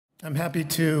I'm happy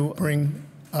to bring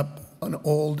up an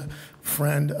old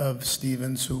friend of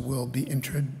Stephen's who will be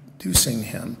introducing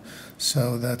him.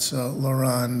 So that's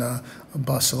Laurent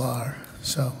Basselar.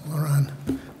 So Laurent,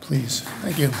 please.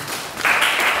 Thank you.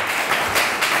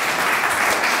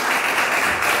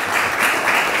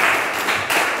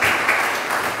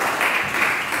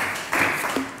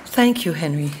 Thank you,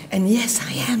 Henry. And yes,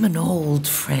 I am an old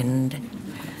friend.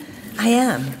 I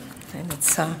am. And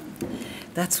it's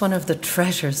that's one of the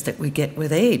treasures that we get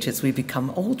with age as we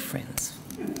become old friends.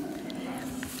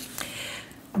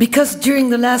 Because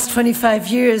during the last 25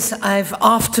 years, I've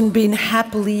often been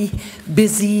happily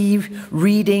busy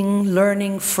reading,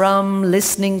 learning from,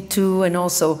 listening to, and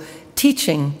also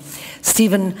teaching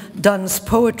Stephen Dunn's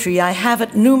poetry. I have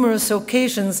at numerous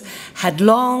occasions had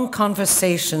long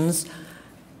conversations,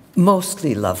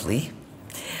 mostly lovely,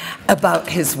 about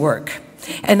his work.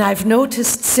 And I've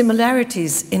noticed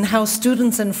similarities in how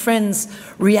students and friends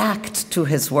react to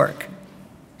his work.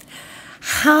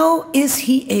 How is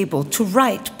he able to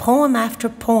write poem after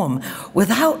poem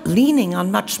without leaning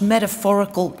on much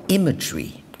metaphorical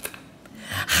imagery?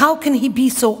 How can he be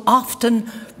so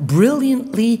often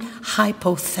brilliantly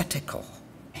hypothetical?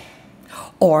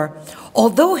 Or,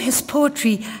 although his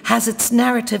poetry has its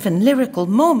narrative and lyrical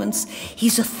moments,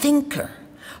 he's a thinker,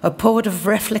 a poet of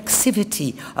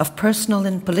reflexivity, of personal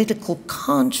and political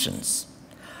conscience.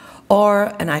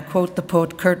 Or, and I quote the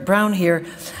poet Kurt Brown here,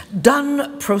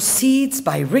 Dunn proceeds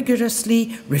by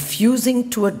rigorously refusing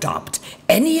to adopt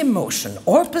any emotion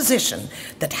or position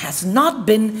that has not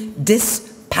been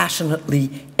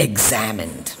dispassionately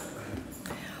examined.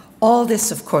 All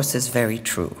this, of course, is very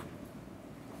true.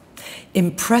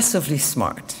 Impressively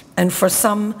smart, and for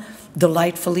some,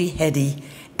 delightfully heady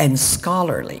and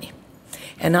scholarly.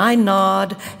 And I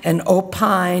nod and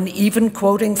opine, even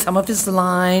quoting some of his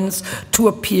lines to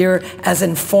appear as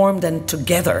informed and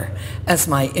together as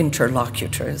my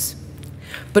interlocutors.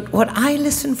 But what I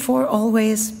listen for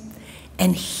always,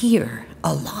 and hear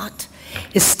a lot,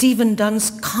 is Stephen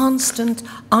Dunn's constant,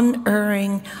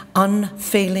 unerring,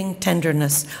 unfailing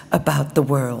tenderness about the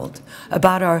world,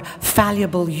 about our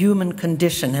fallible human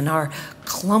condition and our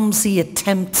clumsy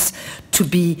attempts to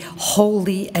be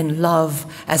holy and love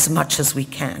as much as we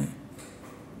can.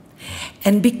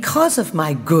 And because of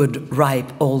my good,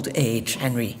 ripe old age,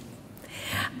 Henry,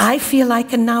 I feel I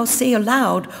can now say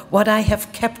aloud what I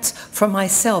have kept for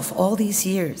myself all these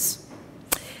years.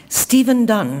 Stephen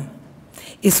Dunn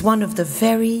is one of the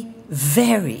very,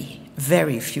 very,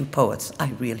 very few poets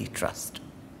I really trust.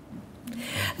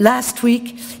 Last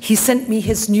week, he sent me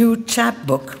his new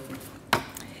chapbook,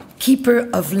 Keeper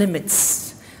of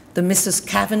Limits, the Mrs.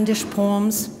 Cavendish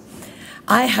poems.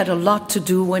 I had a lot to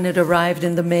do when it arrived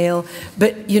in the mail,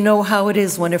 but you know how it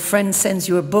is when a friend sends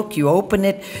you a book, you open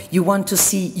it, you want to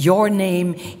see your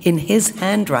name in his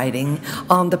handwriting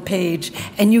on the page,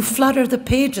 and you flutter the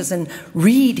pages and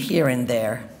read here and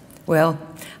there. Well,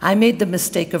 I made the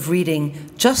mistake of reading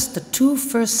just the two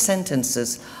first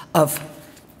sentences of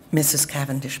Mrs.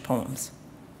 Cavendish poems.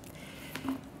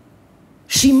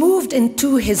 She moved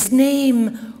into his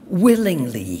name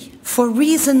willingly, for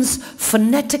reasons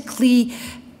phonetically,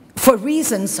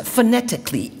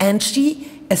 and she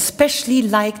especially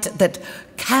liked that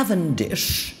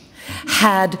Cavendish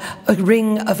had a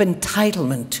ring of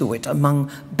entitlement to it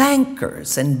among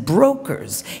bankers and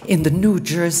brokers in the New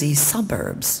Jersey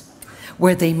suburbs,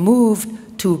 where they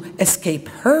moved to escape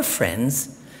her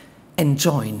friends and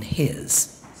join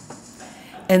his.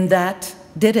 And that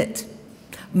did it.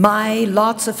 My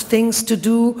lots of things to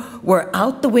do were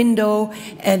out the window,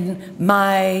 and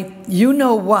my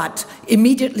you-know-what,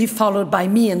 immediately followed by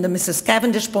me and the Mrs.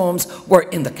 Cavendish poems, were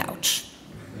in the couch.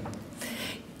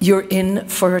 You're in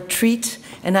for a treat,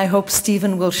 and I hope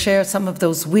Stephen will share some of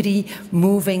those witty,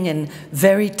 moving, and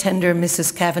very tender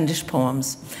Mrs. Cavendish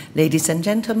poems. Ladies and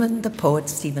gentlemen, the poet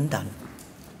Stephen Dunn.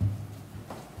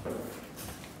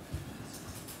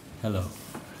 Hello.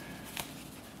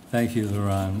 Thank you,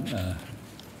 Laurent.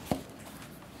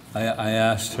 I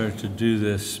asked her to do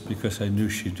this because I knew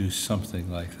she'd do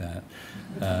something like that,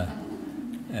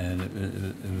 and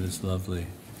it was lovely.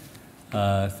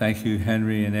 Thank you,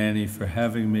 Henry and Annie, for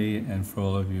having me and for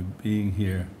all of you being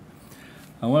here.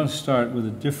 I want to start with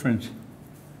a different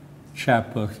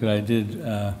chapbook that I did.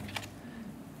 The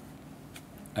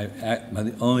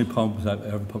only poems I've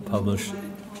ever published.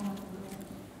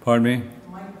 Pardon me?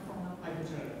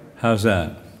 How's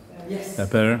that? Yes. Is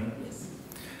that better?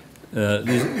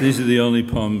 These are the only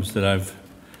poems that I've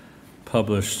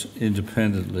published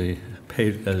independently,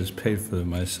 that is paid for them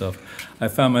myself. I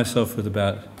found myself with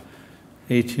about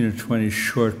 18 or 20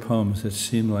 short poems that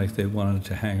seemed like they wanted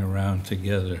to hang around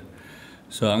together.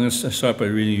 So I'm going to start by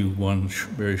reading you one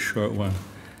very short one,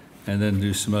 and then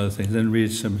do some other things. Then read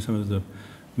some of the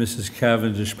Mrs.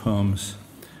 Cavendish poems.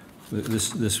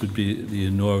 This would be the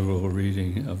inaugural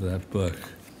reading of that book.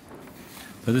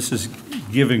 But this is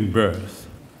Giving Birth.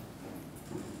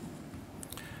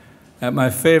 At my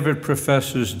favorite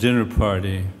professor's dinner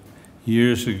party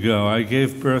years ago, I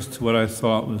gave birth to what I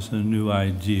thought was a new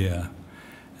idea,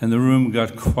 and the room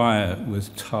got quiet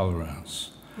with tolerance.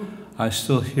 I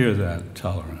still hear that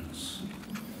tolerance.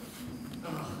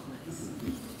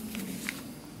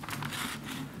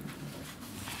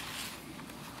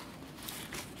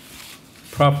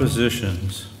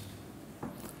 Propositions.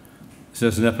 This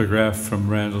is an epigraph from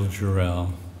Randall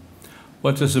Jarrell.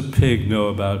 What does a pig know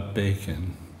about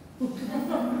bacon?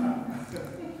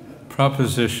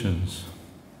 Propositions.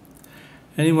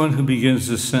 Anyone who begins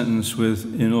the sentence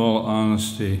with, in all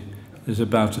honesty, is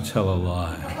about to tell a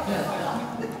lie.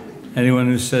 Anyone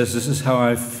who says, this is how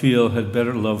I feel, had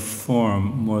better love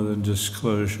form more than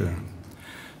disclosure.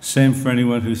 Same for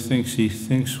anyone who thinks he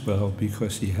thinks well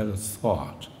because he had a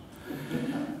thought.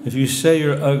 If you say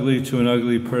you're ugly to an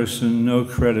ugly person, no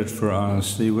credit for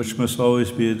honesty, which must always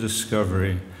be a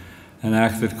discovery, an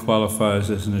act that qualifies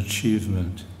as an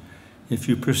achievement. If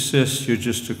you persist, you're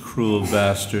just a cruel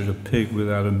bastard, a pig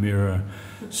without a mirror,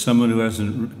 someone who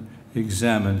hasn't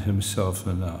examined himself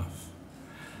enough.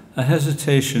 A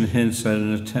hesitation hints at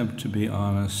an attempt to be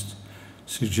honest,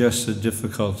 suggests a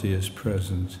difficulty is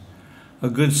present. A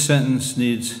good sentence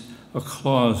needs a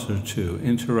clause or two,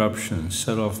 interruptions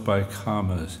set off by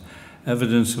commas,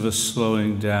 evidence of a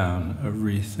slowing down, a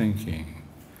rethinking.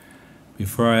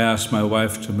 Before I asked my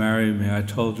wife to marry me, I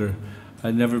told her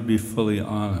I'd never be fully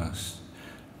honest.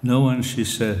 No one, she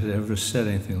said, had ever said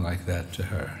anything like that to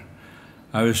her.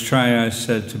 I was trying, I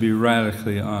said, to be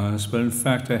radically honest, but in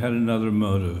fact I had another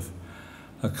motive.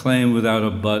 A claim without a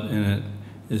but in it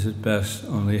is at best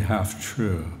only half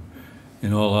true.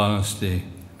 In all honesty,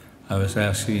 I was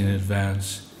asking in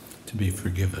advance to be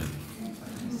forgiven.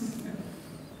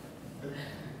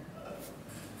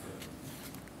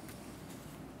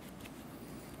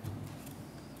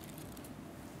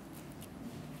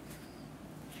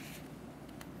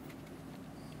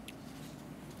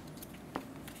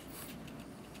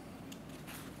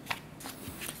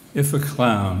 If a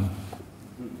clown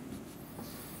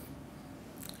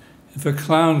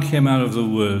came out of the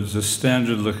woods, a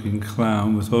standard-looking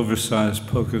clown with oversized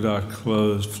polka dot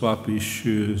clothes, floppy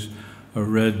shoes, a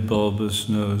red bulbous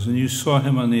nose, and you saw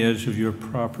him on the edge of your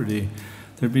property,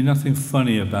 there'd be nothing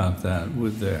funny about that,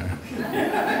 would there?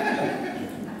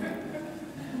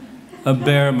 A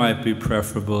bear might be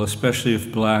preferable, especially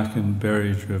if black and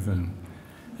berry-driven.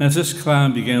 And as this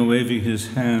clown began waving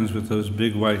his hands with those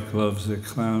big white gloves that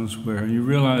clowns wear, and you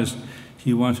realized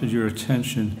he wanted your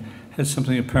attention, had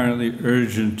something apparently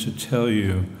urgent to tell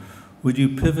you, would you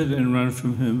pivot and run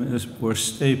from him or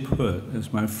stay put,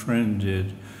 as my friend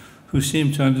did, who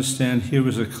seemed to understand here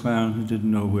was a clown who didn't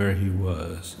know where he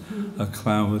was, a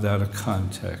clown without a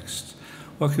context.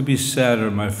 What could be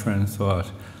sadder, my friend thought,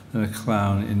 than a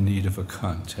clown in need of a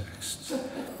context?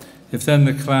 If then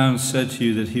the clown said to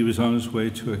you that he was on his way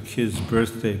to a kid's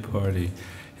birthday party,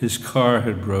 his car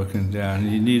had broken down, and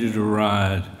he needed a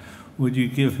ride, would you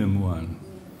give him one?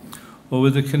 Or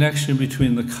would the connection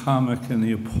between the comic and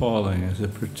the appalling as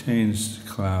it pertains to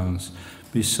clowns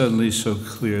be suddenly so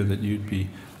clear that you'd be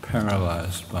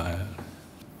paralyzed by it?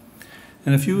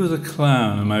 And if you were the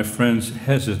clown and my friend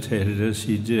hesitated as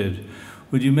he did,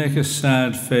 would you make a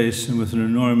sad face and with an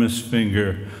enormous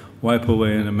finger wipe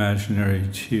away an imaginary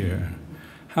tear?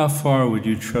 How far would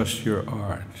you trust your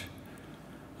art?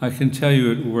 I can tell you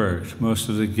it worked. Most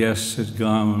of the guests had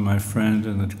gone when my friend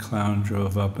and the clown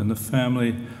drove up, and the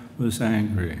family was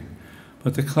angry.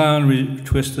 But the clown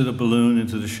twisted a balloon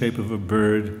into the shape of a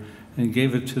bird and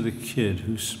gave it to the kid,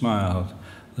 who smiled,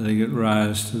 letting it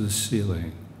rise to the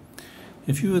ceiling.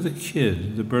 If you were the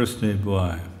kid, the birthday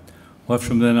boy, what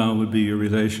from then on would be your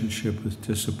relationship with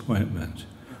disappointment,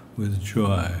 with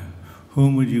joy?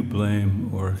 Whom would you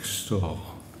blame or extol?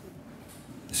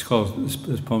 This poem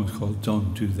is called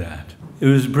Don't Do That. It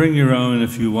was bring your own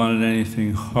if you wanted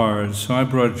anything hard, so I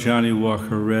brought Johnny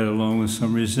Walker Red along with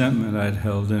some resentment I'd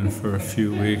held in for a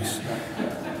few weeks,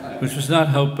 which was not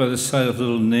helped by the sight of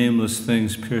little nameless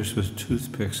things pierced with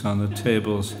toothpicks on the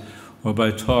tables, or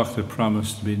by talk that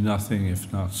promised to be nothing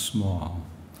if not small.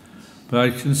 But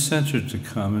I'd consented to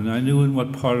come, and I knew in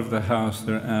what part of the house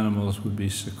their animals would be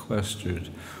sequestered,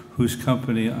 whose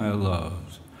company I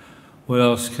loved. What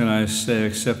else can I say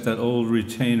except that old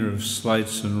retainer of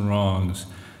slights and wrongs,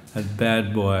 that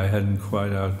bad boy I hadn't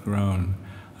quite outgrown?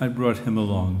 I brought him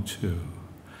along too.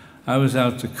 I was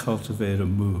out to cultivate a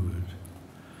mood.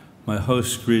 My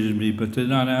host greeted me, but did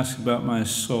not ask about my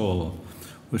soul,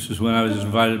 which was when I was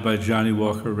invited by Johnny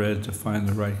Walker Red to find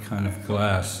the right kind of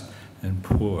glass and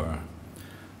pour.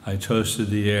 I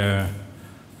toasted the air,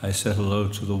 I said hello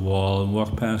to the wall, and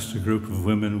walked past a group of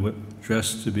women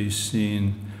dressed to be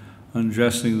seen,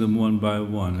 undressing them one by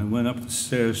one, and went up the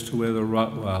stairs to where the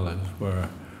Rottweilers were,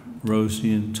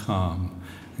 Rosie and Tom,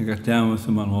 and got down with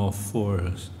them on all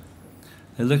fours.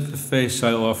 They licked the face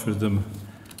I offered them.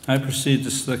 I proceeded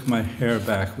to slick my hair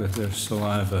back with their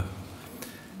saliva.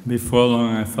 Before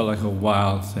long, I felt like a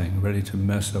wild thing, ready to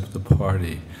mess up the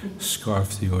party,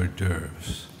 scarf the hors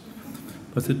d'oeuvres.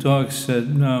 But the dogs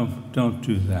said, no, don't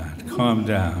do that. Calm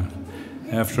down.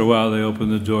 After a while, they open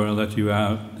the door and let you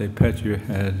out. They pet your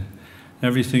head.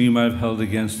 Everything you might have held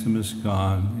against them is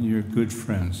gone, and you're good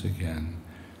friends again.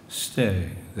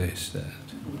 Stay, they said.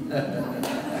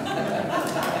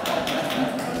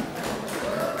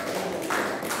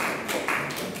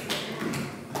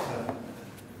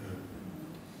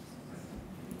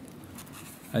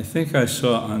 I think I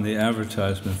saw on the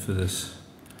advertisement for this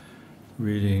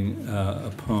reading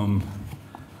a poem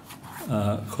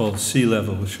called Sea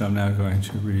Level, which I'm now going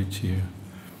to read to you.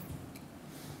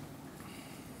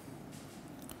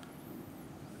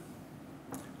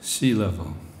 Sea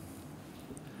level.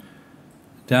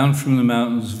 Down from the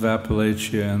mountains of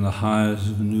Appalachia and the highs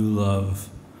of new love,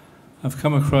 I've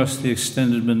come across the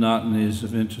extended monotonies of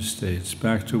interstates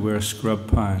back to where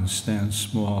scrub pines stand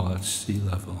small at sea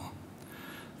level.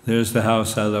 There's the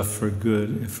house I left for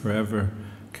good, if forever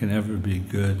can ever be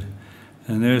good.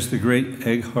 And there's the great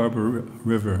Egg Harbor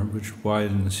River, which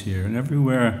widens here, and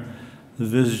everywhere the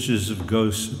visages of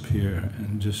ghosts appear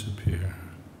and disappear.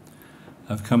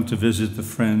 I've come to visit the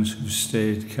friends who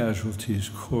stayed casualties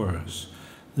chorus,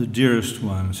 the dearest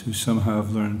ones who somehow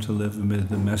have learned to live amid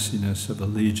the messiness of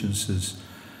allegiances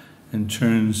and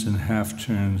turns and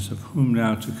half-turns of whom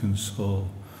now to console,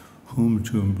 whom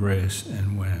to embrace,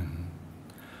 and when.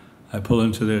 I pull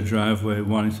into their driveway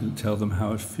wanting to tell them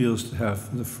how it feels to have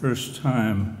for the first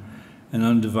time an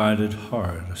undivided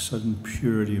heart, a sudden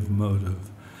purity of motive.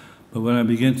 But when I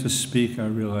begin to speak, I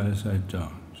realize I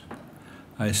don't.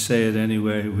 I say it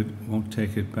anyway, won't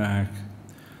take it back.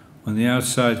 When the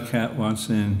outside cat wants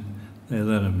in, they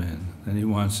let him in. Then he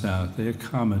wants out, they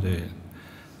accommodate.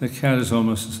 The cat is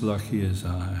almost as lucky as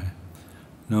I.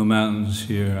 No mountains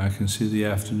here, I can see the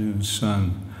afternoon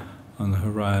sun on the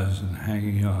horizon,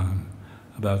 hanging on,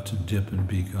 about to dip and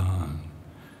be gone.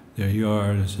 Their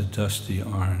yard is a dusty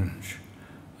orange.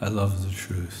 I love the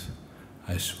truth.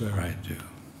 I swear I do.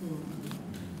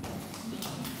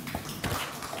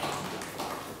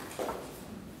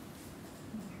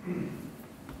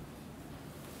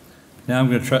 Now I'm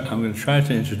going to try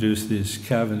to introduce these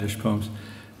Cavendish poems.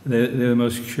 They're the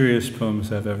most curious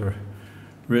poems I've ever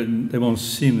written. They won't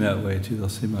seem that way to you. They'll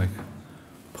seem like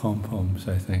poems,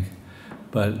 I think.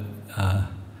 But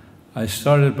I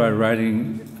started by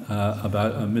writing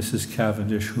about a Mrs.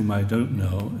 Cavendish whom I don't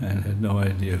know and had no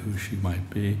idea who she might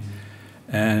be.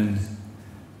 And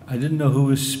I didn't know who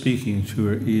was speaking to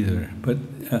her either. But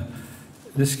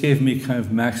this gave me kind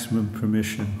of maximum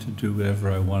permission to do whatever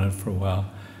I wanted for a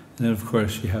while. And then, of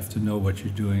course, you have to know what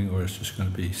you're doing or it's just going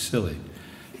to be silly.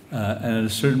 And at a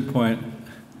certain point,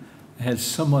 I had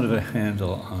somewhat of a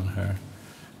handle on her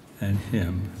and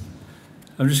him.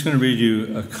 I'm just going to read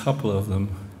you a couple of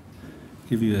them,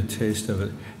 give you a taste of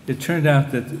it. It turned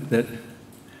out that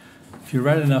if you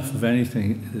write enough of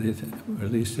anything, or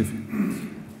at least if,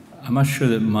 I'm not sure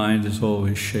that mind is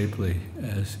always shapely,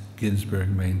 as Ginsberg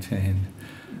maintained,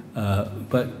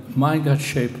 but mind got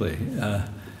shapely.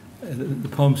 The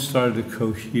poem started to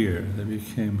cohere. They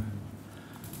became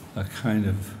a kind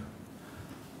of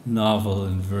novel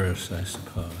in verse, I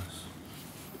suppose.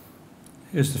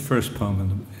 Here's the first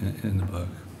poem in the book.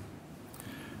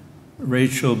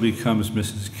 Rachel becomes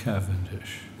Mrs.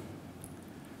 Cavendish.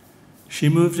 She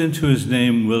moved into his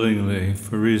name willingly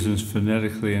for reasons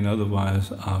phonetically and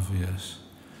otherwise obvious.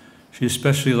 She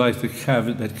especially liked that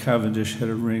Cavendish had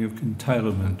a ring of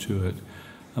entitlement to it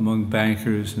among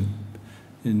bankers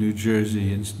in New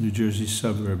Jersey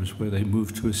suburbs where they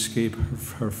moved to escape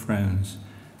her friends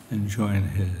and join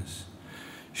his.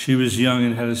 She was young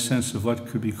and had a sense of what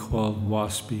could be called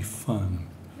waspy fun.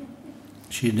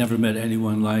 She had never met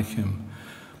anyone like him.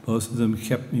 Both of them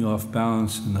kept me off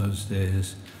balance in those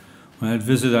days. When I'd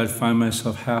visit, I'd find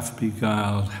myself half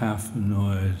beguiled, half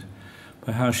annoyed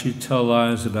by how she'd tell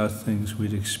lies about things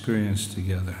we'd experienced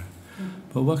together.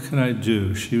 But what could I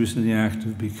do? She was in the act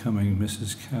of becoming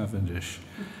Mrs. Cavendish.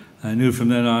 I knew from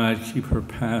then on I'd keep her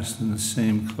past in the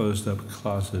same closed-up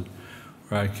closet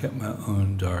where I kept my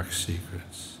own dark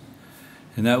secrets.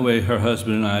 In that way, her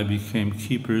husband and I became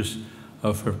keepers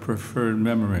of her preferred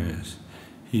memories.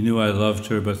 He knew I loved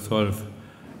her, but thought of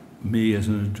me as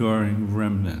an adoring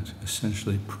remnant,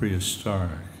 essentially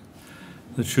prehistoric.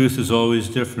 The truth is always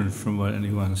different from what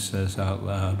anyone says out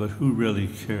loud, but who really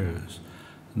cares?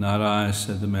 Not I,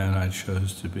 said the man I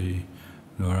chose to be,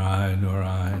 nor I, nor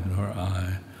I, nor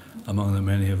I, among the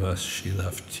many of us she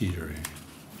left teetering.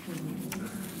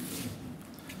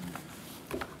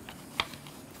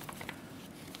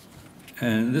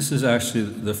 And this is actually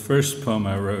the first poem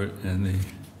I wrote in the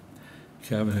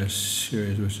Cavendish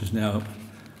series, which is now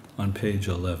on page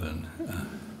 11,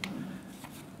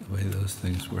 the way those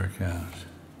things work out.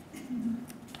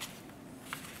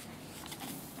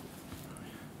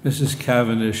 Mrs.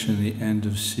 Cavendish in the End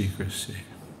of Secrecy.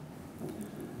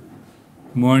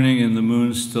 Morning and the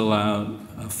moon still out,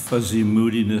 a fuzzy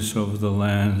moodiness over the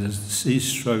land as the sea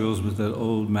struggles with that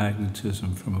old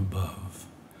magnetism from above.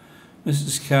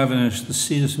 Mrs. Cavendish, the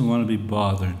sea doesn't want to be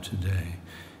bothered today.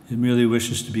 It merely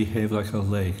wishes to behave like a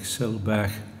lake, settle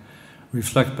back,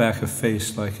 reflect back a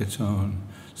face like its own,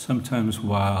 sometimes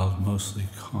wild, mostly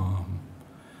calm.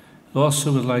 It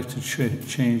also would like to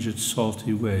change its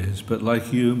salty ways, but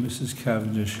like you, Mrs.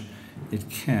 Cavendish, it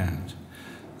can't.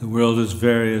 The world is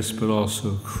various, but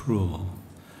also cruel.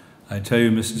 I tell you,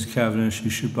 Mrs. Cavendish,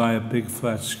 you should buy a big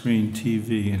flat-screen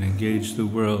TV and engage the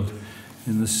world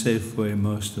in the safe way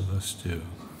most of us do.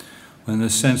 When the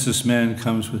census man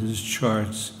comes with his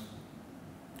charts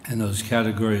and those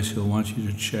categories he'll want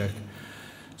you to check,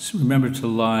 so remember to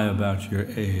lie about your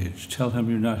age. Tell him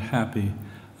you're not happy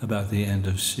about the end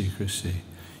of secrecy.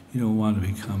 You don't want to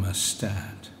become a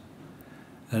stat.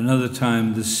 At another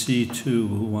time, the sea too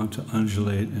will want to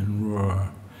undulate and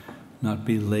roar, not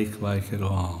be lake-like at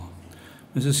all.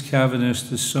 Mrs. Cavendish,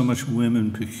 there's so much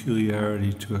women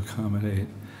peculiarity to accommodate.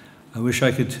 I wish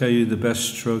I could tell you the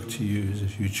best stroke to use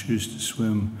if you choose to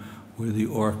swim where the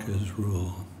orcas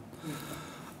rule.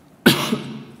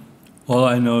 All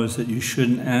I know is that you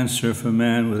shouldn't answer if a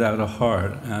man without a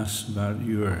heart asks about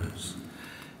yours.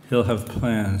 He'll have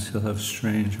plans, he'll have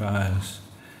strange eyes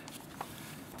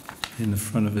in the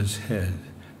front of his head.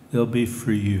 They'll be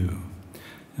for you.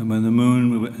 And when the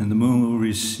moon will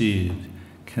recede,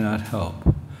 cannot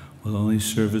help, will only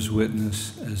serve as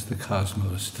witness as the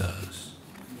cosmos does.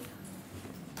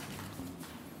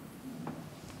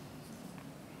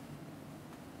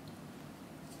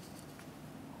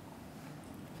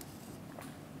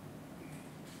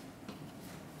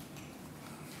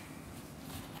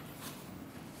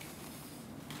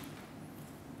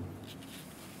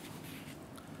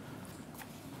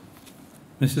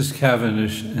 Mrs.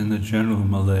 Cavendish and the general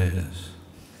malaise.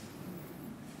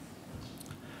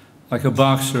 Like a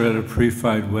boxer at a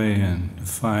pre-fight weigh-in,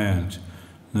 defiant,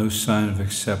 no sign of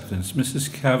acceptance,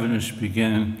 Mrs. Cavendish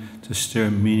began to stare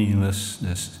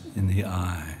meaninglessness in the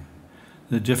eye.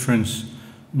 The difference,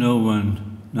 no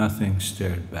one, nothing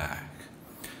stared back.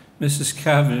 Mrs.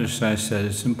 Cavendish, I said,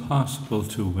 it's impossible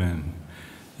to win.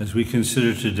 As we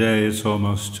consider today, it's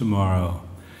almost tomorrow.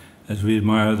 As we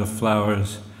admire the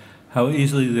flowers, how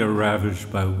easily they're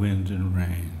ravaged by wind and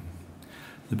rain.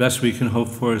 The best we can hope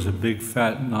for is a big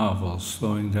fat novel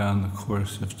slowing down the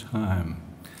course of time.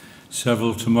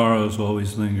 Several tomorrows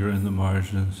always linger in the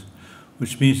margins,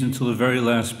 which means until the very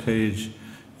last page,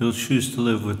 you'll choose to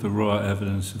live with the raw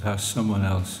evidence of how someone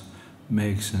else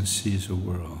makes and sees a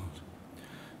world.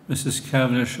 Mrs.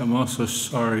 Cavendish, I'm also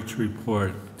sorry to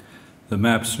report the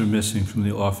maps are missing from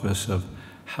the office of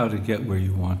how to get where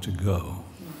you want to go.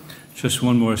 Just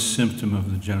one more symptom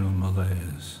of the general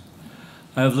malaise.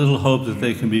 I have little hope that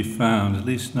they can be found, at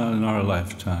least not in our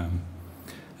lifetime.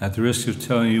 At the risk of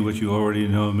telling you what you already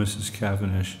know, Mrs.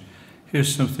 Cavendish,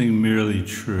 here's something merely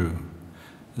true.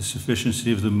 The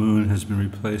sufficiency of the moon has been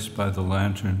replaced by the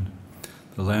lantern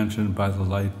by the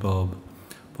light bulb,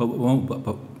 but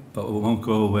what won't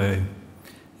go away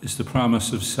is the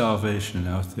promise of salvation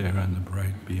out there in the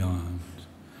bright beyond.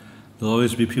 There'll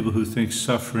always be people who think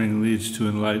suffering leads to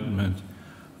enlightenment,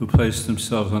 who place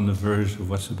themselves on the verge of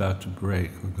what's about to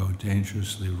break or go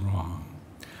dangerously wrong.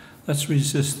 Let's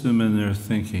resist them in their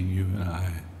thinking, you and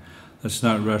I. Let's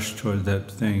not rush toward that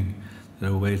thing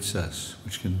that awaits us,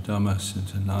 which can dumb us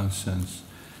into nonsense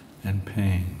and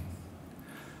pain.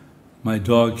 My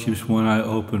dog keeps one eye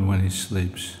open when he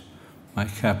sleeps. My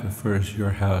cat prefers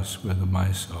your house where the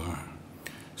mice are.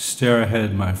 Stare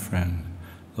ahead, my friend.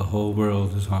 The whole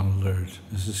world is on alert.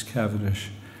 Mrs. Cavendish,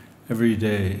 every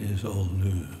day is old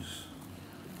news.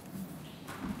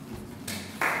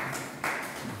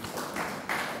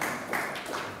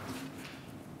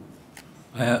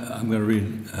 I'm going to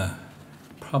read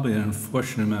probably an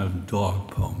unfortunate amount of dog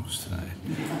poems tonight.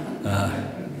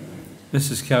 I'm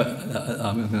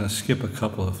going to skip a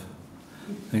couple of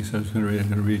things I was going to read. I'm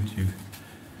going to read to you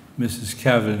Mrs.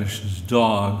 Cavendish's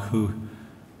dog, who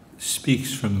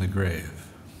speaks from the grave,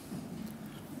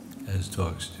 as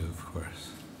dogs do, of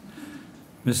course.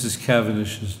 Mrs.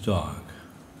 Cavendish's dog.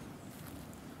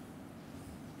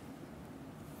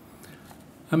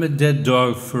 I'm a dead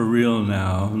dog for real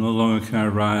now. No longer can I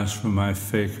rise from my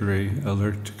fakery,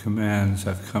 alert to commands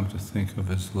I've come to think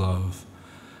of as love.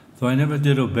 Though I never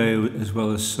did obey as well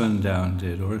as Sundown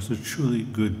did, or as a truly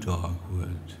good dog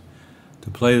would. To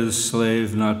play the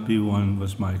slave, not be one,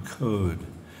 was my code.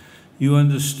 You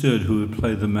understood who would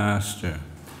play the master.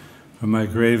 From my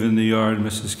grave in the yard,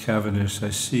 Mrs. Cavendish, I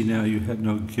see now you had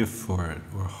no gift for it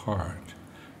or heart.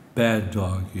 Bad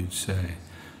dog, you'd say.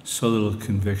 So little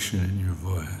conviction in your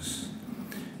voice.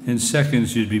 In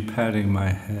seconds, you'd be patting my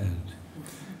head.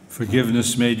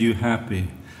 Forgiveness made you happy.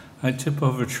 I'd tip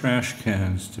over trash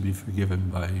cans to be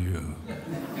forgiven by you.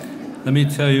 Let me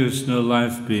tell you, it's no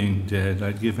life being dead.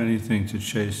 I'd give anything to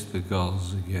chase the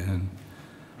gulls again.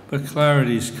 But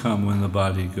clarities come when the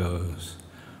body goes.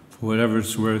 For whatever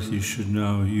it's worth, you should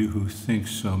know, you who think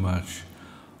so much,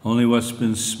 only what's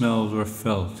been smelled or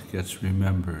felt gets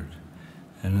remembered.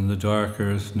 And in the dark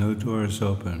earth, no doors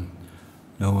open,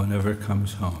 no one ever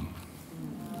comes home.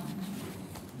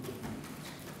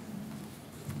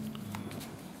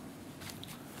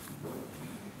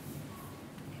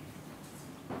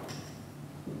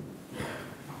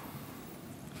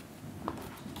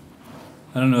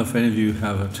 I don't know if any of you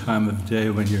have a time of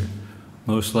day when you're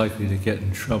most likely to get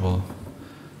in trouble.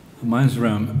 Mine's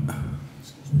around...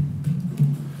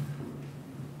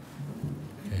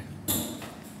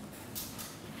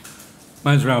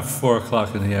 Mine's around 4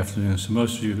 o'clock in the afternoon, so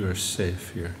most of you are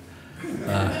safe here.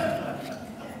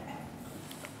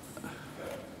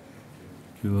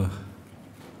 You will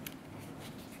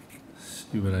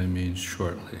see what I mean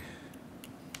shortly.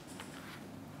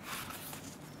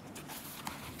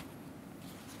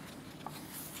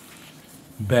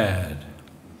 Bad.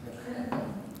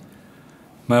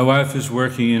 My wife is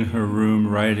working in her room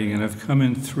writing, and I've come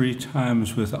in 3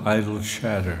 times with idle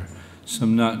chatter,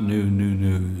 some not new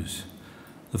news.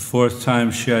 The 4th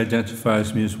time she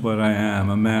identifies me as what I am,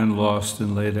 a man lost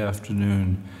in late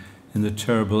afternoon, in the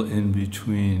terrible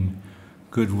in-between,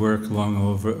 good work long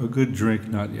over, a good drink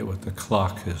not yet what the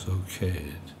clock has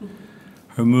okayed.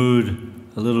 Her mood,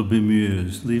 a little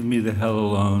bemused, leave me the hell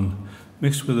alone,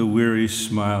 mixed with a weary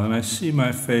smile, and I see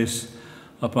my face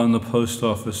up on the post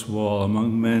office wall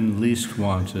among men least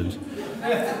wanted,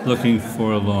 looking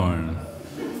forlorn.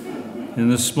 In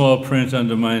the small print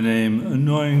under my name,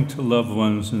 annoying to loved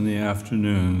ones in the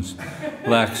afternoons,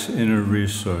 lacks inner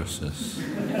resources.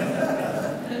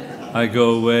 I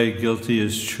go away guilty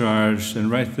as charged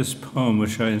and write this poem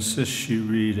which I insist she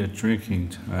read at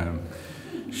drinking time.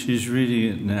 She's reading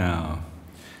it now.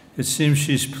 It seems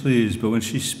she's pleased, but when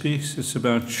she speaks, it's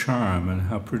about charm and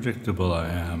how predictable I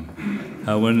am.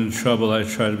 How when in trouble I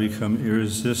try to become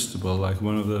irresistible, like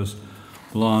one of those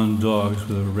blonde dogs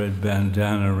with a red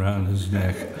bandana around his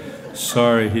neck.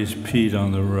 Sorry he's peed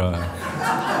on the rug.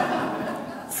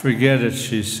 Forget it,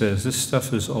 she says. This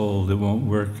stuff is old. It won't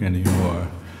work anymore.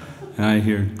 And I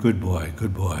hear, good boy,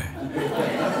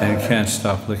 and can't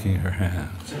stop licking her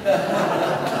hands.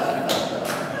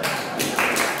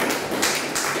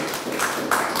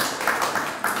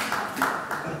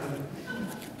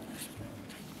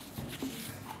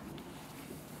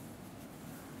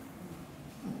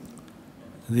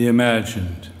 The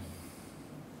imagined.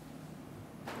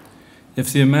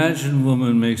 If the imagined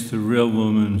woman makes the real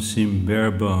woman seem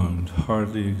bare-boned,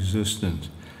 hardly existent,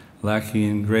 lacking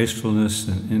in gracefulness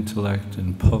and intellect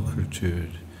and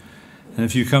pulchritude, and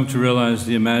if you come to realize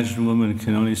the imagined woman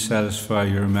can only satisfy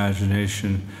your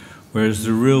imagination, whereas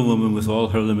the real woman with all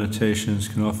her limitations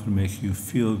can often make you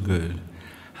feel good,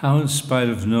 how in spite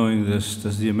of knowing this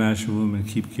does the imagined woman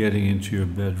keep getting into your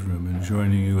bedroom and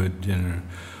joining you at dinner?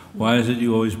 Why is it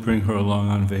you always bring her along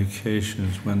on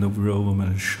vacations when the real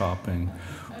woman is shopping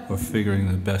or figuring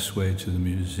the best way to the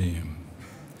museum?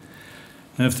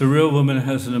 And if the real woman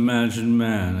has an imagined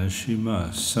man, as she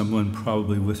must, someone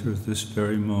probably with her at this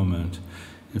very moment,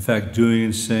 in fact doing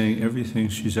and saying everything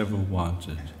she's ever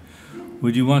wanted,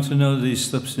 would you want to know that he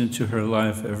slips into her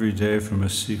life every day from a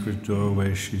secret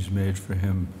doorway she's made for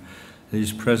him, that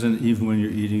he's present even when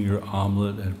you're eating your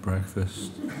omelet at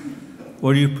breakfast?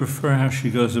 Or do you prefer how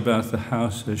she goes about the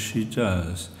house as she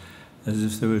does, as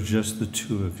if there were just the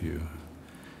two of you?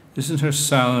 Isn't her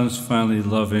silence finally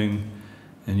loving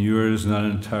and yours not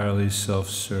entirely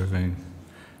self-serving?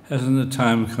 Hasn't the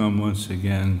time come once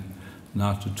again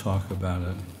not to talk about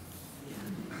it.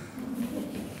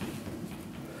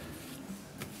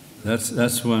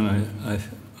 That's when I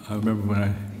remember when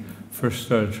I first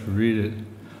started to read it.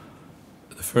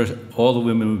 All the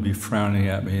women would be frowning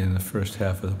at me in the first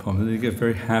half of the poem. They get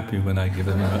very happy when I give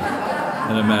them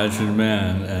an imagined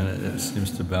man, and it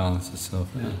seems to balance itself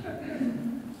out.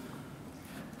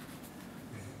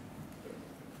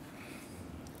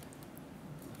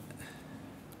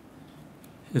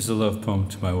 Here's a love poem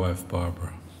to my wife,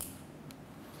 Barbara.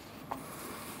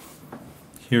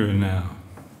 Here and now.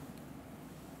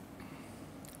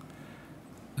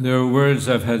 There are words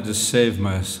I've had to save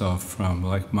myself from,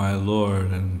 like my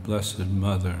Lord and Blessed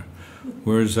Mother,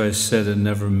 words I said and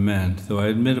never meant, though I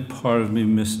admit a part of me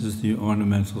misses the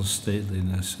ornamental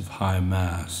stateliness of high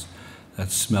mass,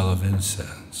 that smell of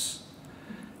incense.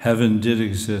 Heaven did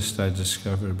exist, I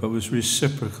discovered, but was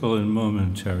reciprocal and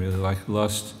momentary, like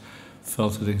lust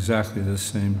felt at exactly the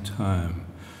same time.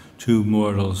 Two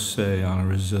mortals, say, on a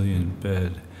resilient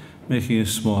bed, making a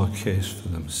small case for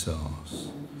themselves.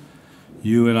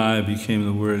 You and I became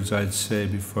the words I'd say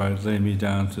before I'd lay me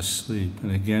down to sleep,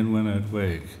 and again when I'd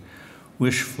wake.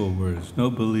 Wishful words,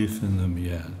 no belief in them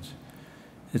yet.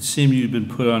 It seemed you'd been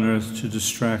put on earth to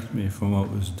distract me from what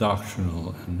was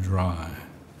doctrinal and dry.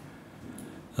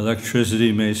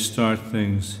 Electricity may start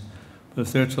things, but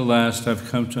if they're to last, I've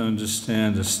come to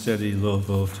understand a steady,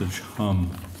 low-voltage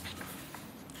hum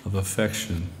of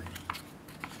affection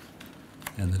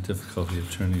and the difficulty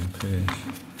of turning a page.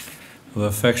 Of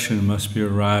affection must be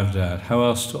arrived at. How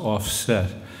else to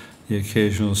offset the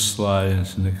occasional slide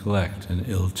into neglect and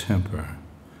ill temper?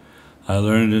 I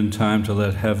learned in time to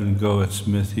let heaven go its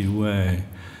mythy way,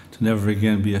 to never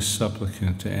again be a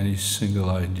supplicant to any single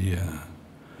idea.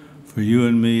 For you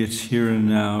and me, it's here and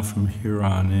now from here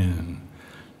on in.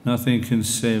 Nothing can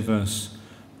save us,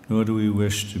 nor do we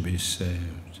wish to be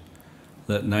saved.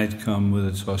 Let night come with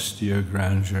its austere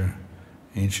grandeur,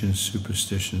 ancient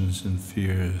superstitions and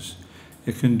fears.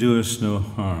 It can do us no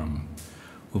harm.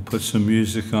 We'll put some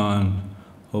music on,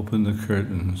 open the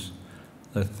curtains,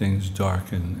 let things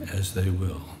darken as they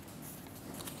will.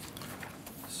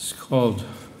 This is called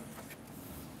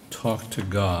Talk to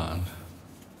God.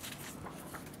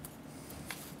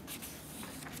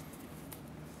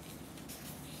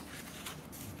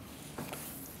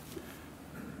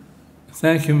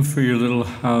 Thank him for your little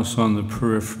house on the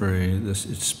periphery,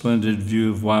 its splendid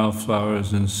view of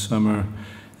wildflowers in summer,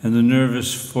 and the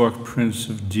nervous fork prints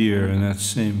of deer in that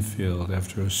same field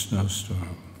after a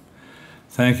snowstorm.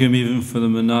 Thank him even for the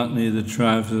monotony that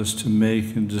drives us to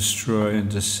make and destroy and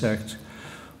dissect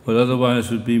what otherwise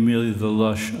would be merely the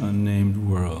lush, unnamed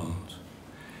world.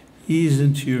 Ease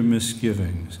into your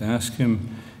misgivings. Ask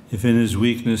him if in his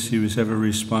weakness he was ever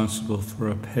responsible for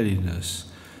a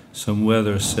pettiness, some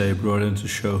weather, say, brought in to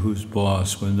show who's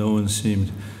boss when no one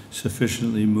seemed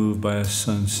sufficiently moved by a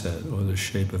sunset or the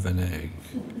shape of an egg.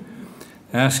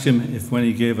 Ask him if when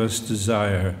he gave us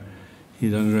desire,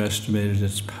 he'd underestimated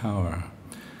its power,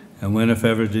 and when, if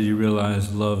ever, did he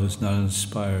realize love is not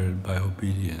inspired by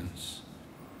obedience.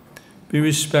 Be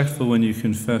respectful when you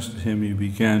confess to him you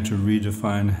began to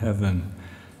redefine heaven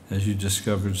as you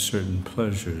discovered certain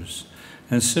pleasures,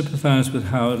 and sympathize with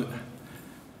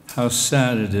how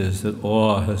sad it is that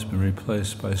awe has been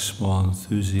replaced by small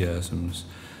enthusiasms,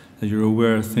 that you're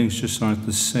aware things just aren't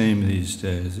the same these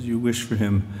days, that you wish for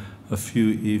him a few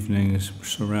evenings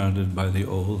surrounded by the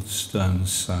old stunned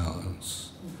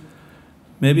silence.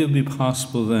 Maybe it'll be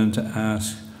possible then to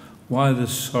ask, why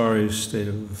this sorry state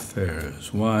of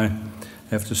affairs? Why,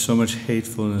 after so much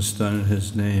hatefulness done in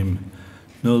his name,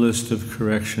 no list of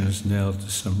correction is nailed to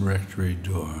some rectory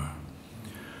door?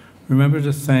 Remember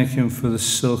to thank him for the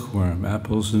silkworm,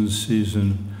 apples in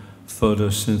season,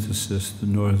 photosynthesis, the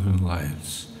northern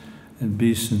lights, and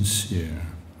be sincere.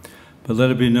 But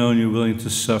let it be known you're willing to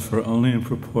suffer only in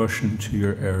proportion to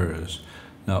your errors,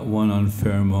 not one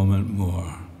unfair moment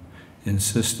more.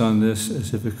 Insist on this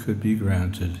as if it could be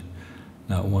granted,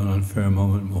 not one unfair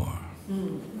moment more.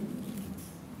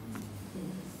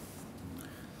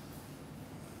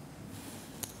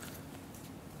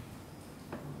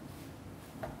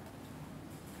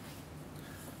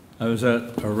 I was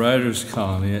at a writer's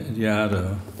colony at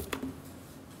Yaddo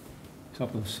a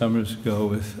couple of summers ago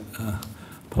with a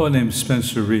poet named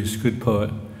Spencer Reese, good poet,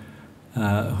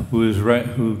 who was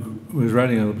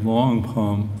writing a long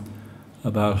poem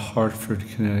about Hartford,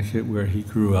 Connecticut, where he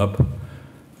grew up. It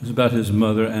was about his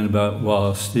mother and about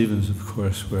Wallace Stevens, of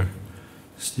course, where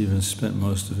Stevens spent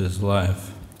most of his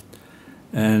life.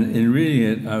 And in reading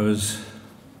it, I was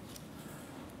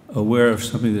aware of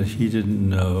something that he didn't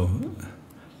know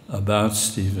about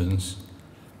Stevens,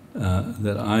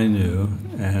 that I knew,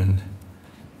 and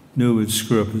knew would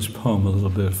screw up his poem a little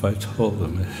bit if I told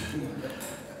him it.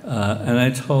 And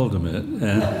I told him it,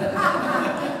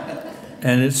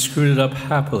 and it screwed it up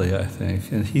happily, I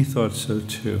think, and he thought so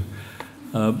too.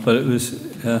 But it was,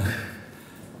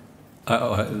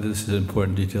 this is an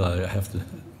important detail I have to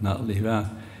not leave out.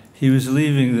 He was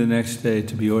leaving the next day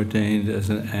to be ordained as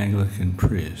an Anglican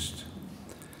priest.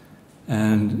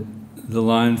 And the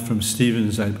line from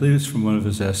Stevens, I believe it's from one of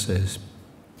his essays,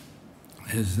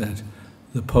 is that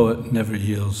the poet never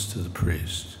yields to the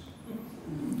priest.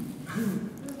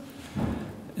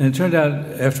 And it turned out,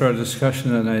 after our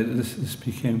discussion that night, this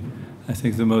became, I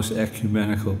think, the most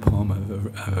ecumenical poem I've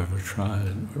ever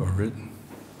tried or written.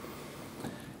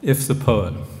 If the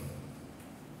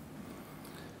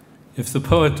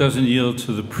poet doesn't yield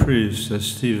to the priest, as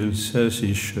Stevens says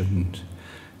he shouldn't,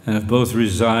 and if both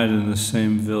reside in the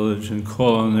same village and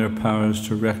call on their powers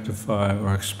to rectify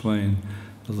or explain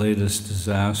the latest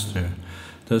disaster,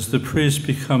 does the priest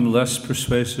become less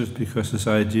persuasive because his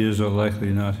ideas are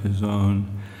likely not his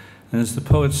own? And is the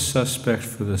poet suspect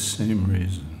for the same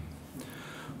reason?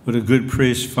 Would a good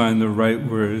priest find the right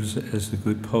words as the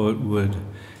good poet would,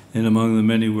 in among the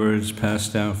many words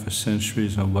passed down for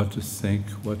centuries on what to think,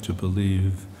 what to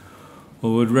believe?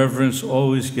 Or would reverence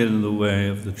always get in the way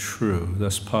of the true,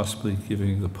 thus possibly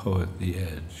giving the poet the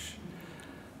edge?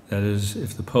 That is,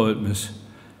 if the poet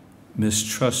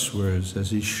mistrusts words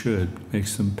as he should,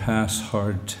 makes them pass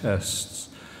hard tests,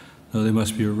 though they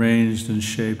must be arranged and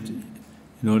shaped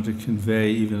in order to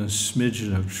convey even a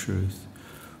smidgen of truth,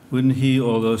 wouldn't he,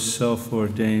 although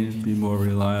self-ordained, be more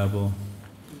reliable?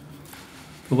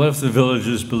 But what if the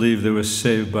villagers believed they were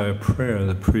saved by a prayer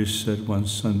the priest said one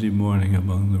Sunday morning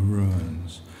among the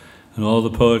ruins, and all the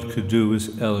poet could do was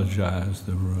elegize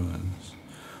the ruins?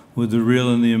 Would the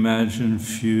real and the imagined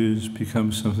fuse,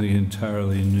 become something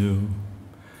entirely new?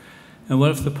 And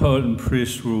what if the poet and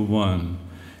priest were one,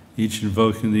 each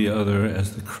invoking the other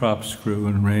as the crops grew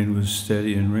and rain was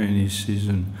steady in rainy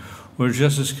season? Or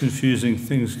just as confusing,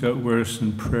 things got worse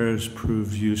and prayers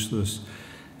proved useless,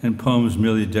 and poems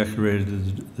merely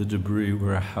decorated the debris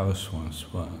where a house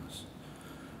once was?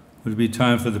 Would it be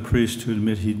time for the priest to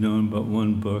admit he'd known but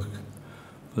one book,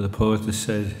 for the poet to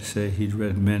say he'd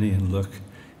read many and look,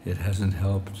 it hasn't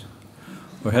helped?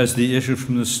 Or has the issue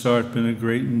from the start been a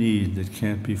great need that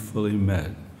can't be fully met,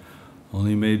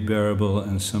 only made bearable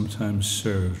and sometimes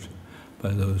served by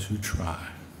those who try?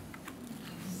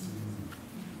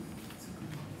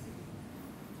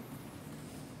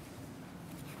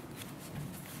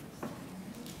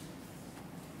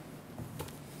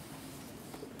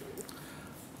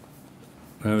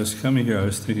 When I was coming here, I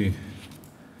was thinking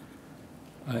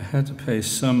I had to pay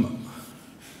some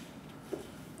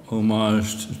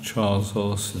homage to Charles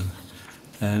Olson,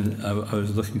 and I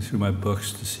was looking through my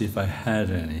books to see if I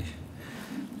had any.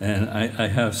 And I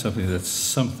have something that's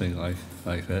something like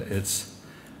that. It's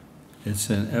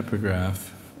an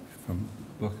epigraph from a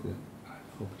book that I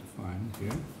hope to find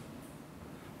here.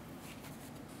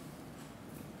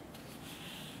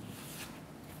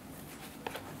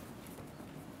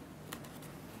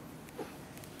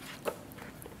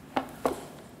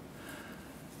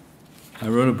 I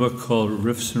wrote a book called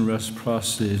Riffs and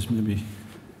Reciprocities, maybe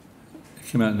it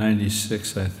came out in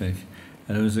 '96, I think.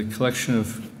 And it was a collection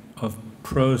of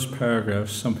prose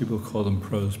paragraphs, some people call them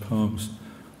prose poems,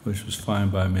 which was fine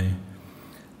by me,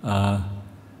 that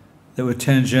were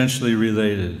tangentially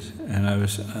related. And I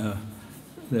was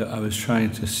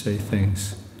trying to say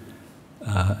things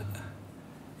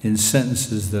in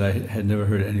sentences that I had never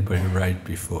heard anybody write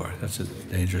before. That's a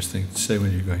dangerous thing to say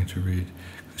when you're going to read,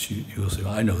 because you will say,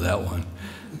 well, I know that one.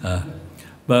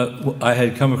 But I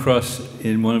had come across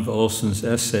in one of Olson's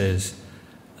essays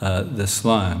this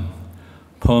line: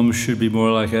 poems should be more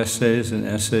like essays, and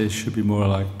essays should be more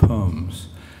like poems.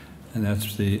 And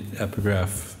that's the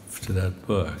epigraph to that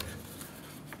book.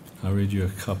 I'll read you a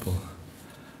couple.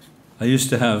 I used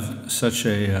to have such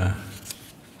a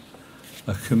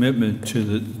commitment to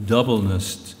the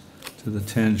doubleness, to the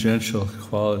tangential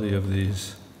quality of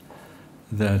these,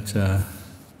 that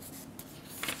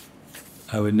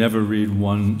I would never read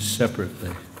one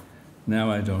separately. Now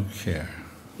I don't care.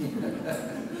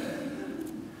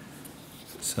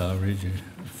 So I'll read you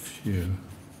a few.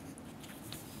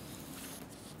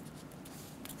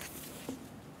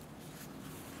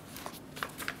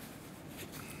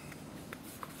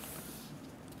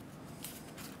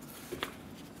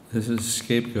 This is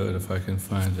Scapegoat, if I can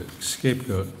find it.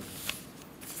 Scapegoat.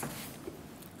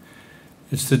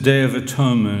 It's the Day of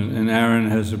Atonement, and Aaron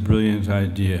has a brilliant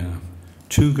idea.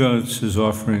 2 goats as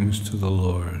offerings to the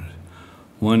Lord.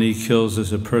 One he kills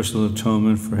as a personal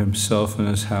atonement for himself and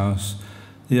his house.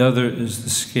 The other is the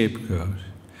scapegoat.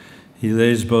 He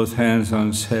lays both hands on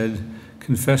its head,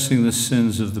 confessing the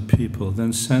sins of the people,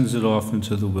 then sends it off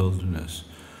into the wilderness.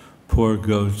 Poor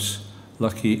goats,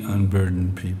 lucky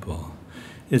unburdened people.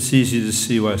 It's easy to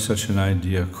see why such an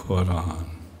idea caught on.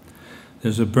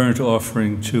 There's a burnt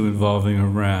offering, too, involving a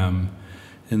ram.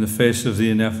 In the face of the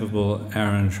ineffable,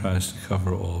 Aaron tries to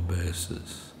cover all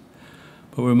bases.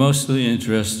 But we're mostly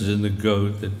interested in the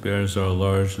goat that bears our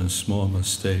large and small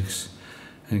mistakes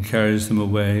and carries them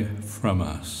away from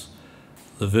us.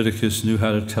 Leviticus knew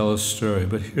how to tell a story,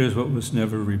 but here's what was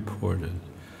never reported.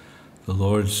 The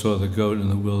Lord saw the goat in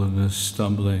the wilderness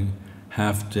stumbling,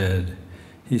 half dead.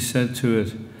 He said to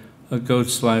it, "A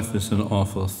goat's life is an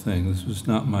awful thing. This was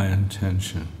not my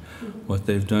intention. What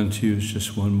they've done to you is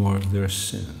just one more of their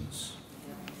sins."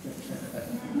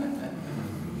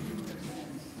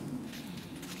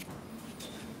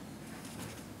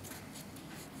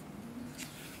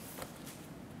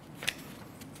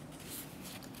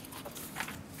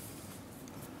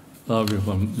 I'll read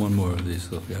one more of these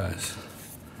little guys.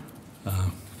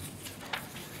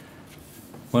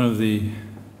 One of the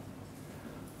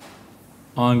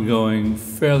ongoing,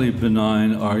 fairly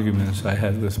benign arguments I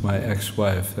had with my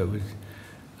ex-wife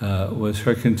was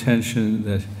her contention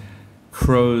that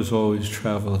crows always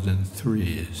traveled in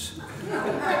threes.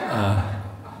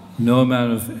 No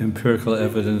amount of empirical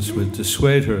evidence would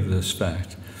dissuade her of this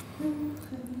fact.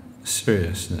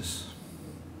 Seriousness.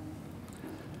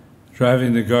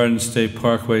 Driving the Garden State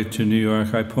Parkway to New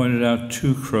York, I pointed out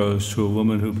 2 crows to a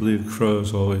woman who believed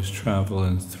crows always travel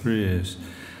in threes,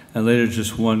 and later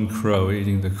just 1 crow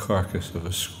eating the carcass of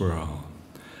a squirrel.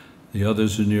 The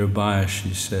others are nearby,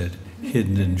 she said,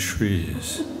 hidden in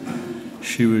trees.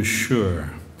 She was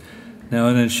sure. Now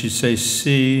and then she'd say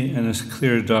see, and a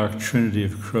clear dark trinity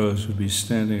of crows would be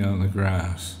standing on the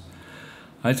grass.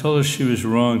 I told her she was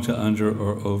wrong to under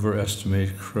or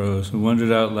overestimate crows, and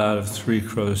wondered out loud if 3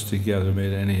 crows together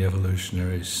made any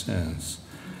evolutionary sense.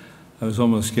 I was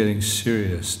almost getting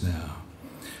serious now.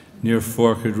 Near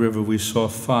Forked River, we saw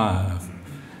 5.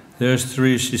 There's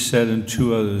 3, she said, and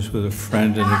 2 others with a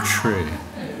friend in a tree.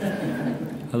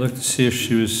 I looked to see if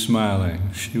she was smiling.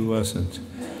 She wasn't.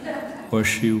 Or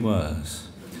she was.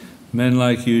 Men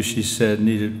like you, she said,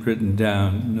 need it written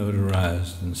down,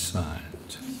 notarized, and signed.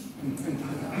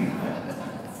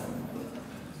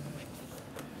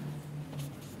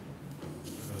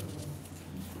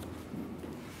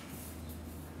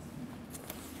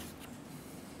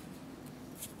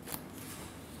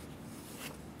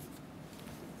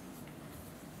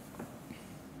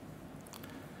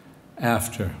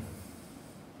 After.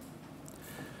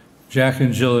 Jack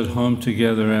and Jill at home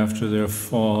together after their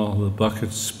fall, the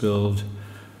bucket spilled,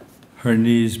 her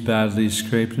knees badly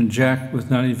scraped, and Jack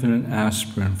with not even an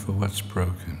aspirin for what's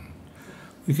broken.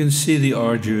 We can see the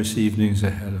arduous evenings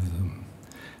ahead of them,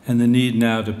 and the need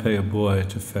now to pay a boy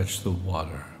to fetch the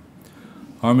water.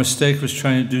 Our mistake was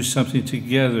trying to do something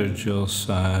together, Jill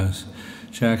sighs.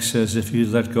 Jack says if you'd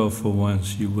let go for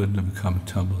once, you wouldn't have come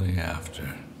tumbling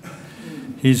after.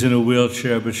 He's in a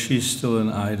wheelchair, but she's still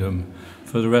an item,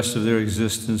 for the rest of their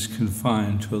existence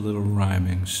confined to a little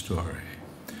rhyming story.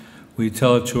 We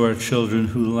tell it to our children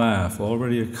who laugh,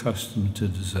 already accustomed to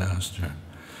disaster.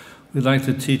 We'd like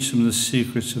to teach them the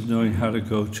secrets of knowing how to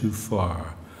go too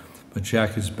far, but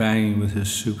Jack is banging with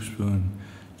his soup spoon,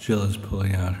 Jill is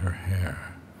pulling out her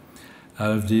hair.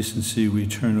 Out of decency, we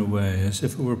turn away, as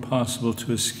if it were possible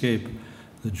to escape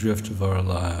the drift of our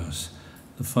lives,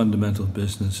 the fundamental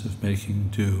business of making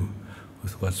do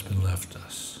with what's been left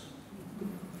us.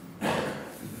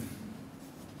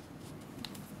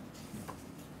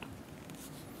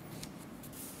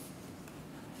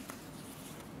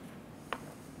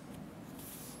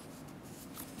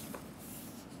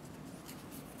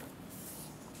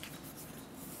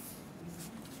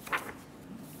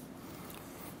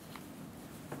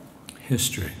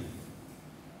 History.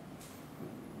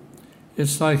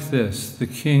 It's like this. The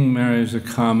king marries a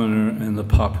commoner and the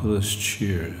populace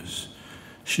cheers.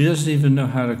 She doesn't even know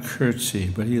how to curtsy,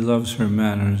 but he loves her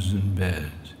manners in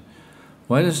bed.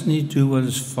 Why doesn't he do what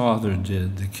his father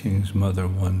did, the king's mother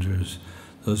wonders.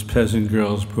 Those peasant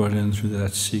girls brought in through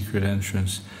that secret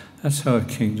entrance. That's how a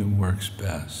kingdom works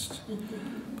best.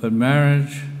 But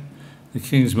marriage, the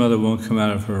king's mother won't come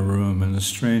out of her room, and a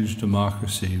strange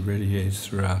democracy radiates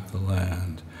throughout the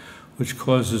land, which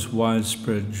causes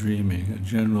widespread dreaming, a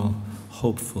general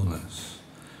hopefulness.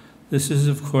 This is,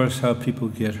 of course, how people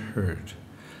get hurt,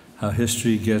 how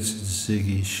history gets its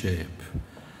ziggy shape.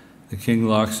 The king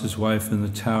locks his wife in the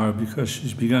tower because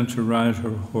she's begun to ride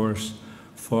her horse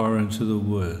far into the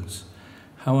woods.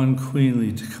 How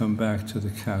unqueenly to come back to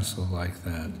the castle like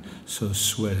that, so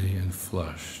sweaty and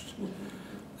flushed.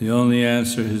 The only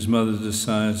answer his mother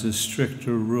decides is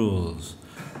stricter rules.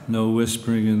 No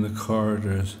whispering in the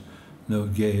corridors, no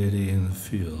gaiety in the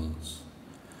fields.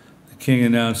 The king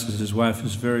announces his wife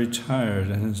is very tired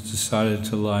and has decided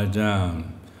to lie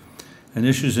down, and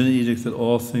issues an edict that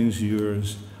all things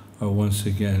yours are once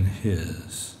again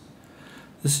his.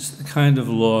 This is the kind of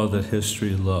law that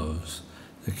history loves,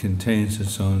 that contains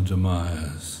its own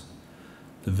demise.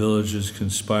 The villagers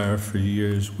conspire for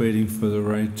years, waiting for the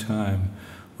right time,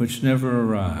 which never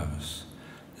arrives.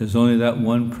 There's only that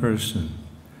one person,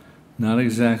 not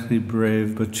exactly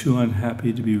brave, but too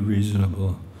unhappy to be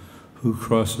reasonable, who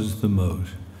crosses the moat,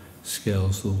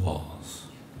 scales the walls.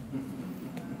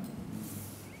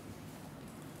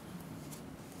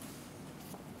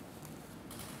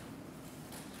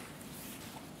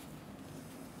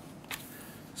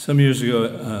 Some years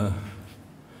ago,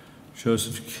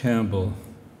 Joseph Campbell,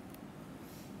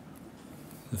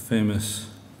 the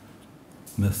famous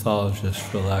mythologist,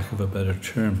 for lack of a better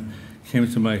term, came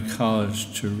to my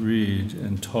college to read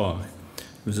and talk.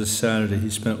 It was a Saturday.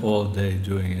 He spent all day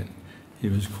doing it. He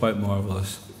was quite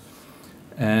marvelous,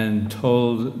 and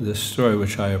told this story,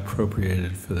 which I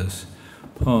appropriated for this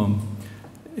poem.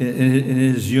 In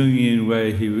his Jungian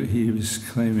way, he was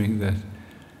claiming that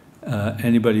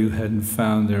anybody who hadn't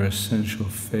found their essential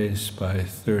face by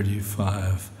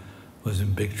 35 was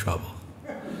in big trouble.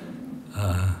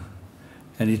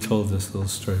 And he told this little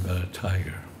story about a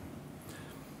tiger.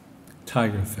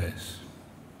 Tiger face.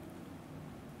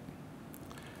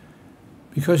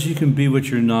 Because you can be what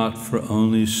you're not for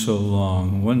only so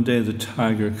long, one day the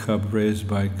tiger cub raised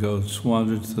by goats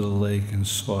wandered to the lake and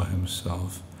saw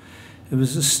himself. It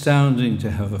was astounding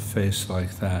to have a face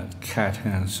like that,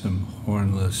 cat-handsome,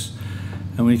 hornless,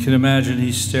 and we can imagine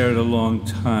he stared a long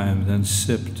time, then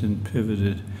sipped and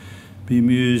pivoted,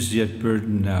 bemused yet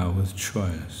burdened now with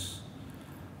choice.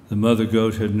 The mother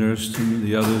goat had nursed him,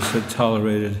 the others had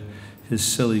tolerated his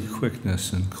silly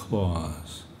quickness and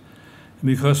claws. And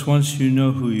because once you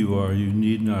know who you are, you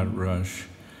need not rush,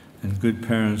 and good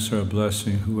parents are a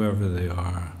blessing whoever they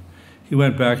are. He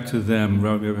went back to them,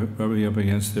 rubbing up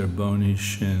against their bony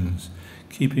shins,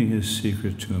 keeping his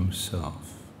secret to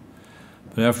himself.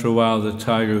 But after a while, the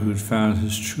tiger who'd found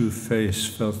his true face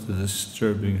felt the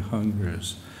disturbing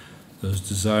hungers, those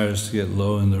desires to get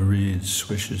low in the reeds,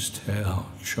 swish his tail,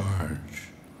 charge.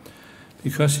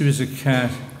 Because he was a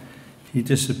cat, he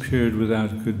disappeared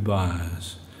without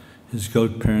goodbyes. His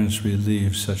goat parents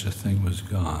relieved such a thing was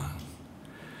gone.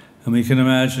 And we can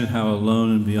imagine how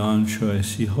alone and beyond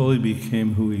choice he wholly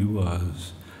became who he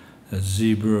was, a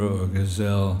zebra or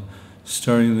gazelle,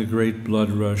 starting the great blood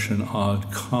rush and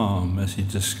odd calm as he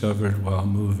discovered while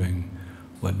moving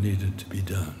what needed to be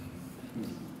done.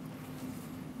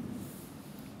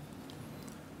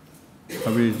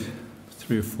 I'll read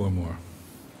 3 or 4 more.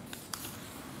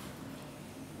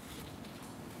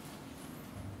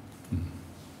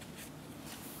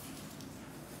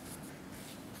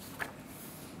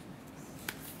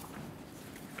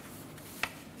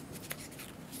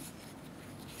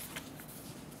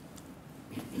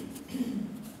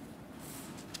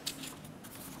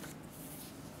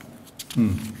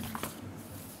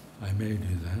 I may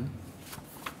do that.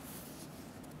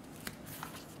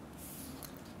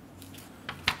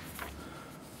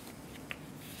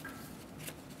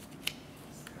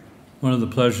 One of the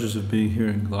pleasures of being here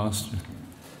in Gloucester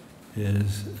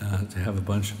is to have a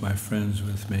bunch of my friends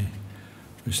with me.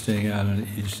 We're staying out on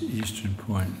Eastern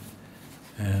Point,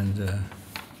 and they're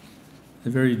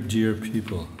very dear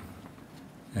people,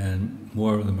 and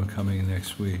more of them are coming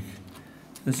next week.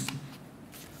 This is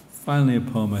finally a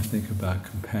poem, I think, about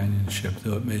companionship,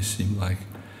 though it may seem like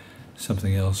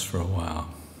something else for a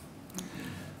while.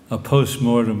 A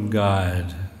post-mortem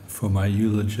guide for my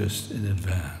eulogist in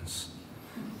advance.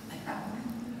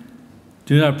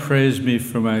 Do not praise me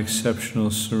for my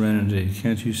exceptional serenity.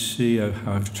 Can't you see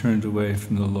how I've turned away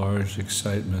from the large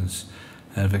excitements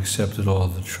and have accepted all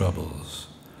the troubles?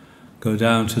 Go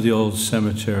down to the old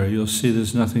cemetery. You'll see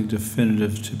there's nothing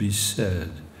definitive to be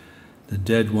said. The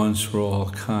dead once were all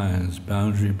kinds,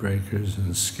 boundary breakers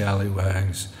and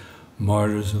scallywags,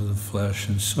 martyrs of the flesh,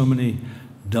 and so many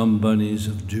dumb bunnies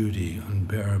of duty,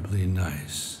 unbearably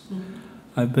nice.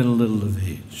 I've been a little of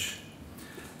each.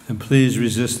 And please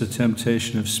resist the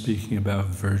temptation of speaking about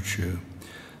virtue.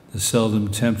 The seldom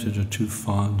tempted are too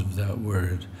fond of that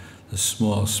word, the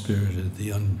small-spirited,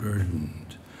 the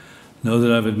unburdened. Know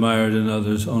that I've admired in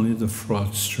others only the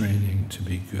fraught straining to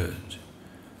be good.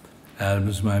 Adam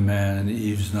is my man, and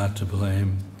Eve's not to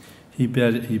blame. He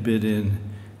bid in.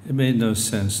 It made no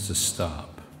sense to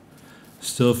stop.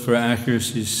 Still, for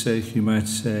accuracy's sake, you might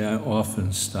say I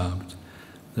often stopped,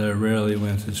 that I rarely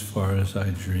went as far as I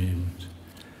dreamed.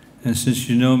 And since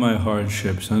you know my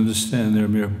hardships, understand they're a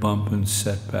mere bump and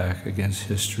setback against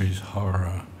history's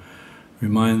horror.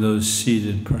 Remind those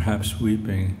seated, perhaps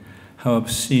weeping, how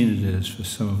obscene it is for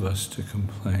some of us to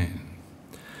complain.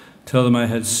 Tell them I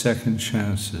had second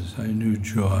chances, I knew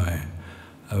joy.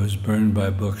 I was burned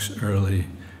by books early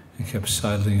and kept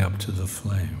sidling up to the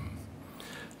flame.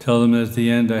 Tell them that at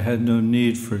the end I had no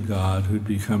need for God, who'd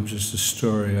become just a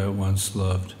story I once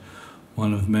loved,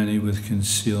 one of many with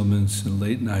concealments and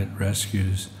late-night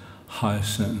rescues, high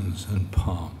sentence and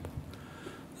pomp.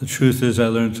 The truth is I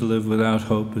learned to live without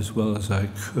hope as well as I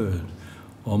could,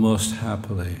 almost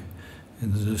happily,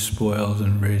 in the despoiled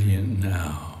and radiant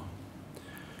now.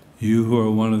 You who are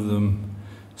one of them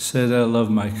say that I love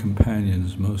my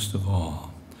companions most of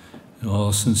all. In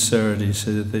all sincerity,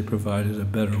 say that they provided a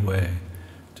better way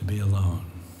to be alone.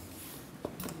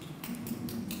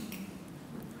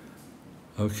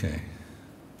 Okay.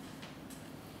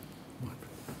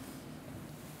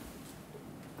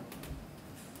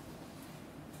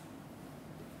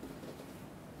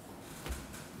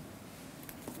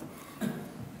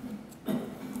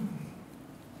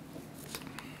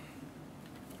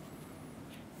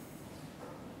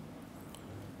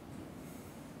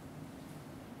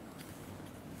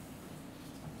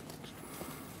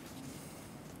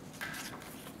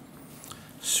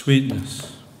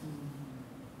 Sweetness.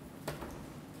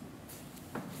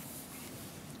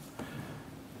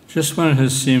 Just when it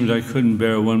has seemed I couldn't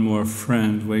bear one more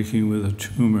friend waking with a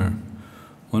tumor,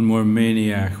 one more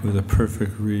maniac with a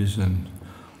perfect reason,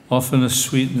 often a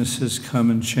sweetness has come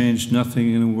and changed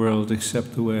nothing in the world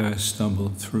except the way I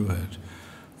stumbled through it,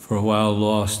 for a while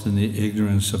lost in the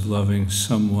ignorance of loving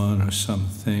someone or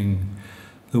something.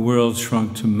 The world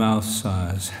shrunk to mouth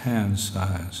size, hand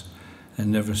size, and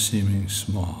never seeming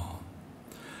small.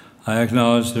 I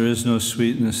acknowledge there is no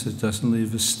sweetness that doesn't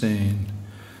leave a stain,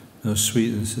 no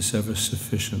sweetness that's ever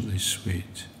sufficiently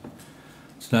sweet.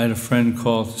 Tonight a friend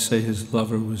called to say his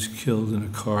lover was killed in a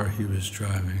car he was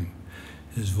driving.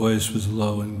 His voice was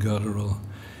low and guttural.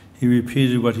 He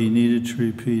repeated what he needed to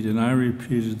repeat, and I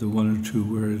repeated the one or two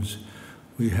words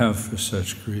we have for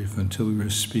such grief until we were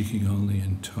speaking only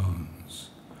in tones.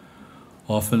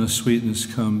 Often a sweetness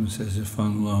comes as if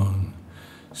on loan,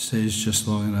 stays just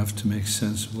long enough to make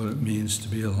sense of what it means to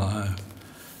be alive,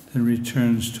 then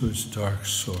returns to its dark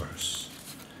source.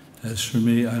 As for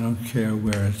me, I don't care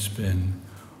where it's been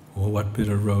or what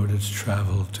bitter road it's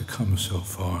traveled to come so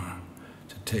far,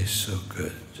 to taste so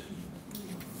good.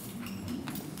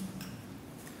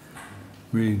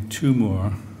 Reading two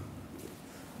more.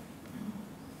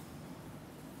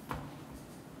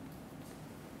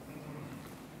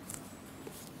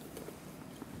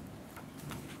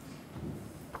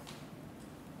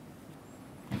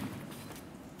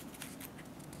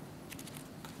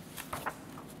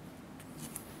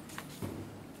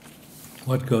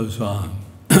 What goes on?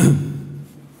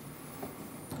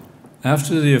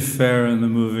 After the affair and the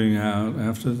moving out,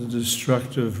 after the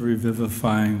destructive,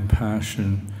 revivifying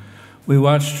passion, we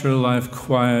watched her life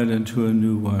quiet into a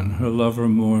new one, her lover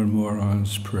more and more on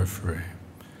its periphery.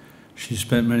 She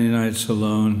spent many nights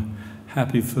alone,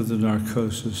 happy for the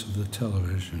narcosis of the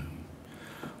television.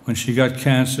 When she got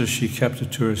cancer, she kept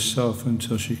it to herself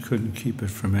until she couldn't keep it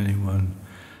from anyone.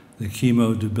 The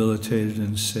chemo debilitated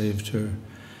and saved her.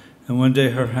 And one day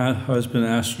her husband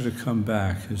asked her to come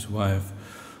back, his wife,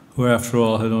 who after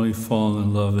all had only fallen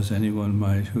in love as anyone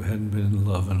might who hadn't been in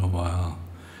love in a while.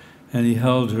 And he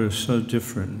held her so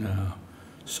different now,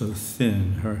 so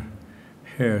thin, her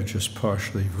hair just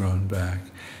partially grown back.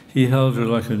 He held her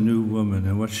like a new woman,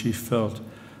 and what she felt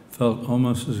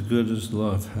almost as good as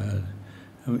love had.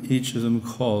 And each of them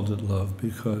called it love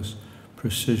because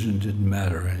precision didn't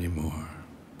matter anymore.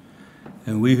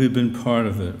 And we who'd been part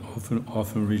of it,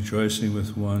 often rejoicing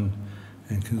with one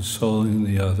and consoling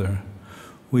the other,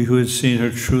 we who had seen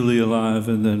her truly alive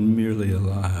and then merely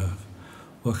alive,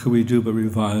 what could we do but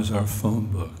revise our phone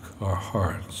book, our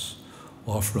hearts,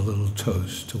 offer a little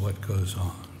toast to what goes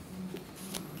on?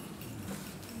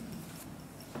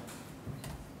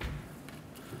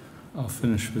 I'll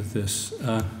finish with this.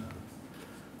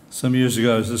 Some years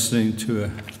ago, I was listening to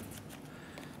an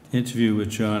interview with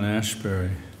John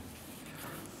Ashbery,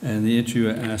 and the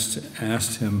interviewer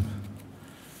asked him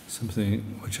something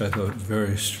which I thought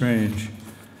very strange.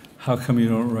 How come you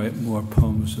don't write more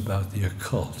poems about the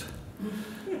occult?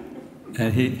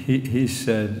 And he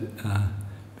said,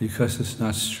 because it's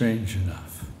not strange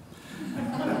enough,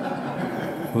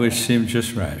 which seemed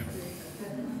just right.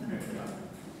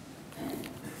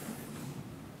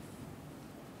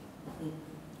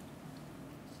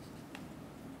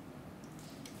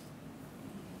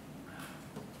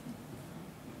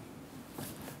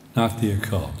 not the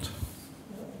occult.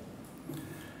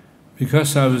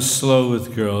 Because I was slow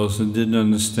with girls and didn't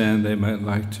understand they might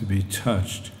like to be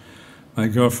touched, my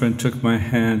girlfriend took my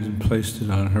hand and placed it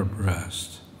on her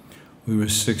breast. We were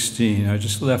 16. I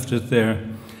just left it there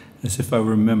as if I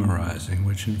were memorizing,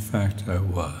 which in fact I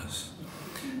was.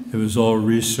 It was all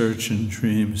research and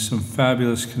dreams, some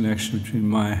fabulous connection between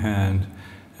my hand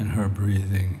and her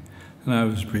breathing, and I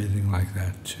was breathing like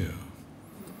that too.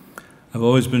 I've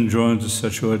always been drawn to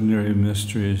such ordinary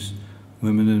mysteries,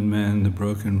 women and men, the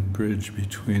broken bridge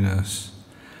between us.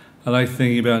 I like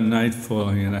thinking about night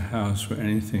falling in a house where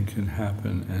anything can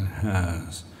happen and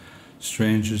has.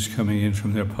 Strangers coming in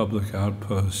from their public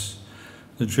outposts,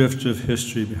 the drift of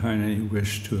history behind any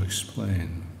wish to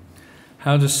explain.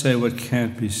 How to say what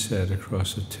can't be said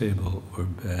across a table or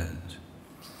bed.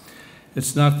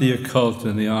 It's not the occult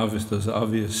and those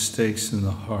obvious stakes in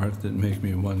the heart that make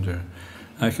me wonder.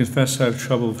 I confess I have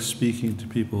trouble speaking to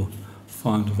people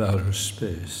fond of outer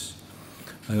space.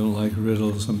 I don't like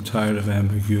riddles. I'm tired of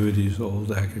ambiguities,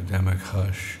 old academic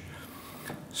hush.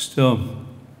 Still,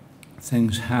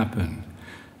 things happen,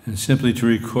 and simply to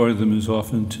record them is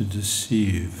often to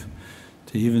deceive,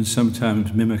 to even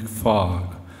sometimes mimic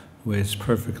fog, the way it's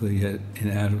perfectly yet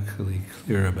inadequately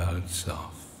clear about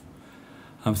itself.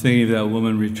 I'm thinking of that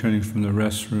woman returning from the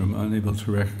restroom, unable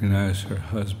to recognize her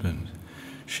husband.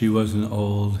 She wasn't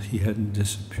old, he hadn't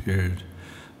disappeared,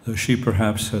 though she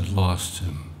perhaps had lost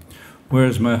him. "Where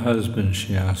is my husband?"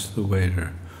 she asked the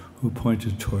waiter, who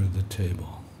pointed toward the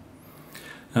table.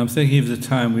 I'm thinking of the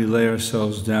time we lay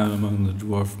ourselves down among the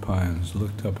dwarf pines,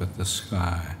 looked up at the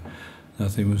sky.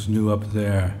 Nothing was new up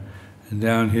there, and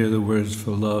down here the words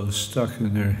for love stuck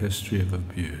in their history of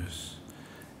abuse.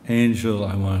 Angel,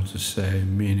 I wanted to say,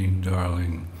 meaning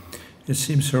darling. It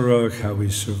seems heroic how we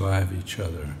survive each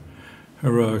other,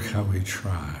 heroic how we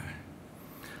try.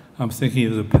 I'm thinking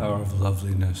of the power of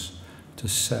loveliness to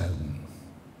sadden.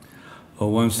 Oh,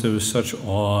 once there was such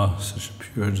awe, such a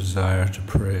pure desire to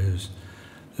praise.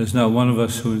 There's not one of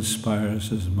us who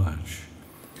inspires as much.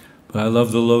 But I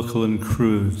love the local and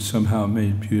crude, somehow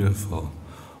made beautiful,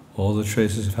 all the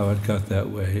traces of how it got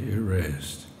that way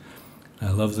erased. I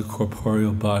love the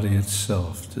corporeal body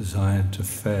itself, designed to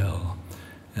fail,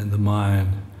 and the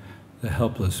mind, the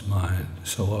helpless mind,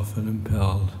 so often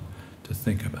impelled to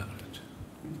think about it.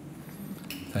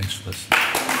 Thanks for listening.